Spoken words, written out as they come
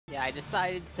Yeah, I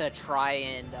decided to try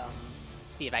and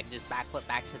see if I can just backflip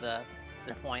back to the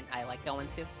point I like going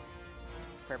to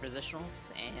for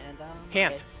positionals, and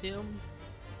Can't. I assume.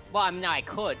 Well, I mean, I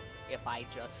could if I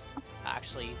just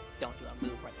actually don't do a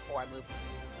move right before I move.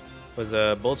 Was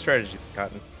a bold strategy,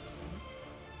 Cotton.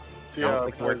 See Sounds how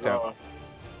like it it worked plays out. out.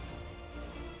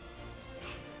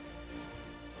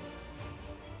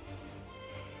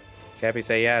 Cappy,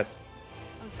 say yes.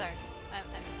 I'm sorry. I'm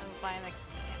buying a...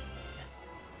 Yes.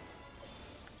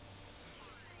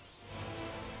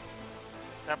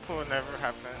 That will never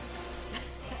happen.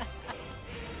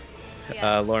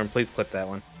 Yeah. Lauren, please clip that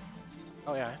one.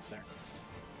 Oh yeah, it's there.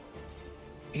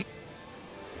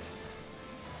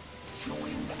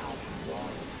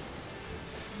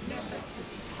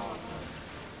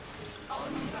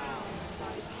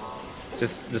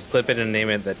 Just clip it and name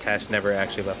it that Tash never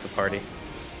actually left the party.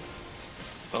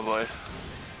 Oh boy.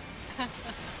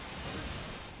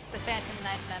 The Phantom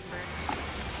Knight member.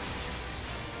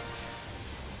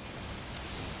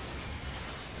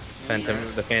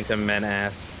 The Phantom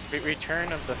Menace.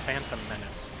 Return of the Phantom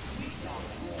Menace.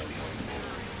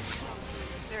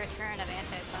 The return of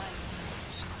Anti-Sun.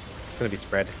 It's gonna be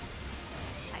spread.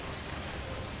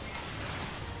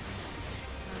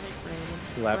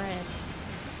 Left.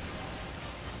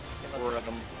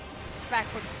 Rhythm.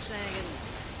 Backward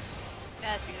shenanigans.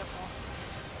 That's beautiful.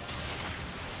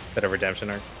 Is that a redemption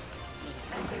arc?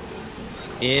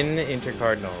 In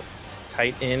intercardinals.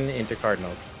 Tight in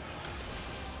intercardinals.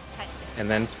 Tight. And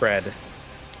then spread.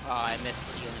 Oh, I missed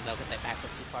ceiling though because I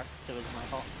backflipped too far, so it was my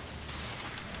fault.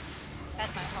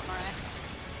 That's my fault,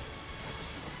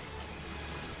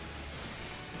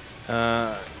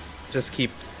 Mariah. Just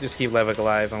keep Levick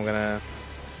alive. I'm gonna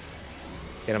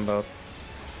get them both.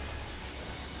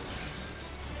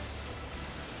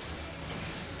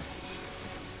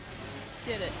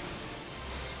 Did it.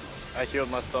 I healed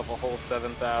myself a whole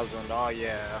 7,000. Oh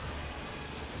yeah.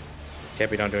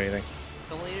 Cappy, don't do anything.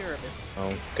 The leader of this.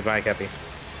 Oh, goodbye, Cappy.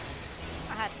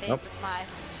 I had faith Nope. with my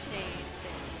shade.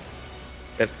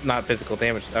 That's not physical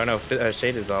damage. Oh no,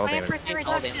 shade is all damage. Fire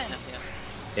All reduction. damage, yeah.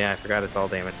 Yeah, I forgot it's all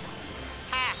damage.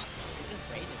 Ha! It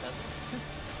just rages, doesn't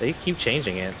it? They keep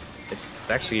changing it. It's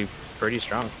actually pretty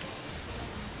strong.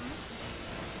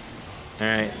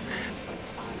 Alright.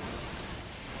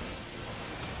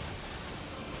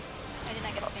 I did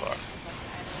not get a thing.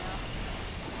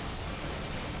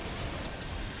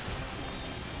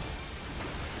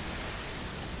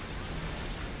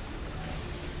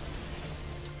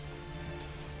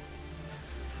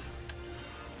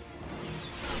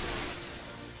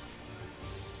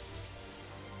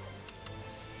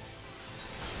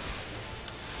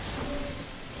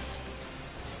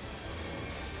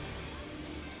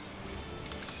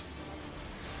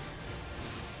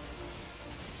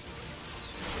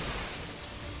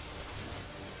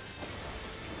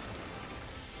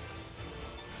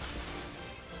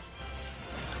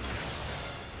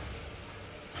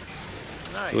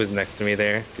 Nice. Who was next to me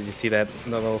there? Did you see that the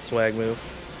little swag move?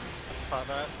 I saw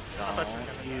that. I thought you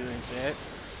were gonna use it.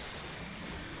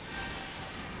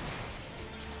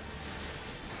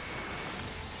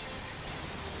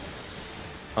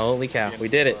 Holy cow, we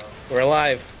did it. We're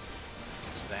alive.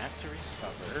 Use that to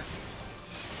recover.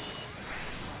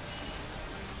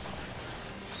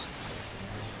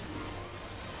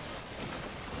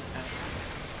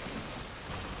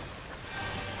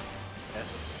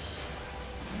 Yes.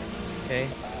 Okay.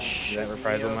 Is that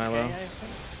reprisal, Should be Milo? okay, I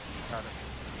think. Got it.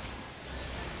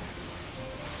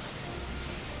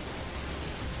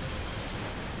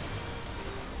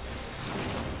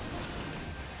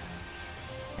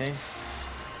 Okay.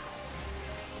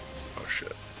 Oh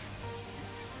shit.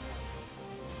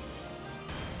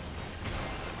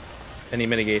 Any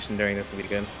mitigation during this would be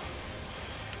good.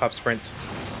 Pop sprint.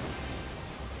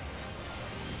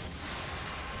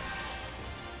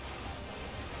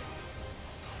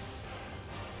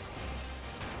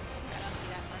 I don't do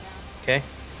that for now. Okay.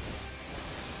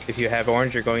 If you have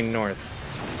orange, you're going north.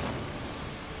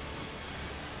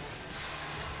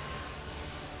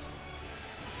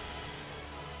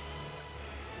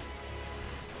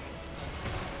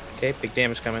 Okay, big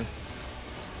damage coming.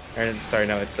 Or, sorry,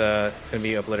 no, it's gonna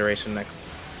be obliteration next.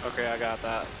 Okay, I got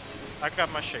that. I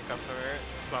got my shake up for it.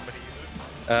 Do you want me to use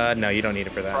it? No, you don't need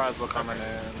it for that. Prize will coming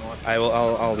in. Once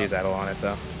I'll use Adel on it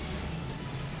though.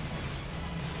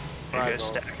 You guys Prize will-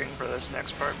 stacking for this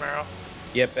next part, Meryl?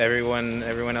 Yep,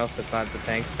 everyone else that's not the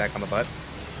tank, stack on the butt.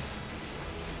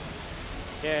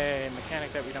 Yay,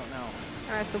 mechanic that we don't know.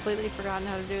 I've completely forgotten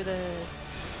how to do this.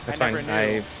 That's I fine.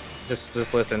 never knew. Just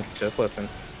listen. Just listen.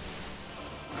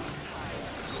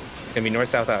 It's gonna be north,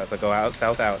 south, out. So go out,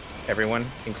 south, out. Everyone,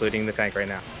 including the tank right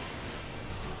now.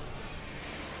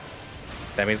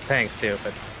 That means tanks too,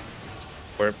 but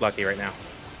we're lucky right now.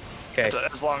 Okay.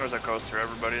 As long as it goes through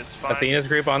everybody, it's fine. Athena's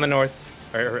group on the north,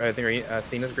 or I think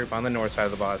Athena's group on the north side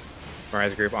of the boss.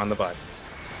 Mariah's group on the butt.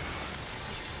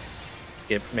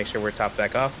 Make sure we're top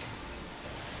deck off.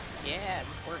 Yeah,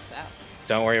 this works out.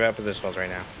 Don't worry about positionals right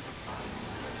now.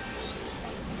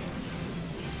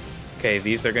 Okay,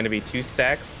 these are going to be 2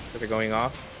 stacks that are going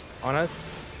off on us.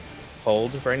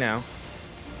 Hold right now.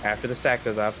 After the stack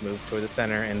goes off, move toward the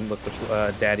center and look which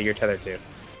daddy you're tethered to. If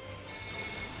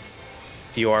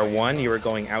you are 1, you are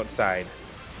going outside.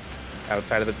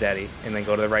 Outside of the daddy, and then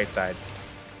go to the right side.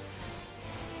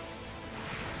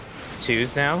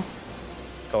 2s now.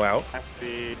 Go out. I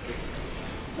see.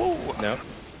 Woo! No.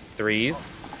 3s.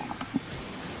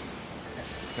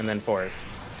 And then 4s.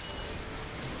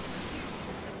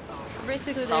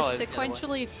 Basically, there's Probably the other way.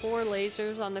 sequentially 4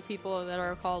 lasers on the people that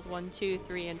are called 1, 2,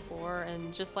 3, and 4,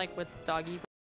 and just like with doggy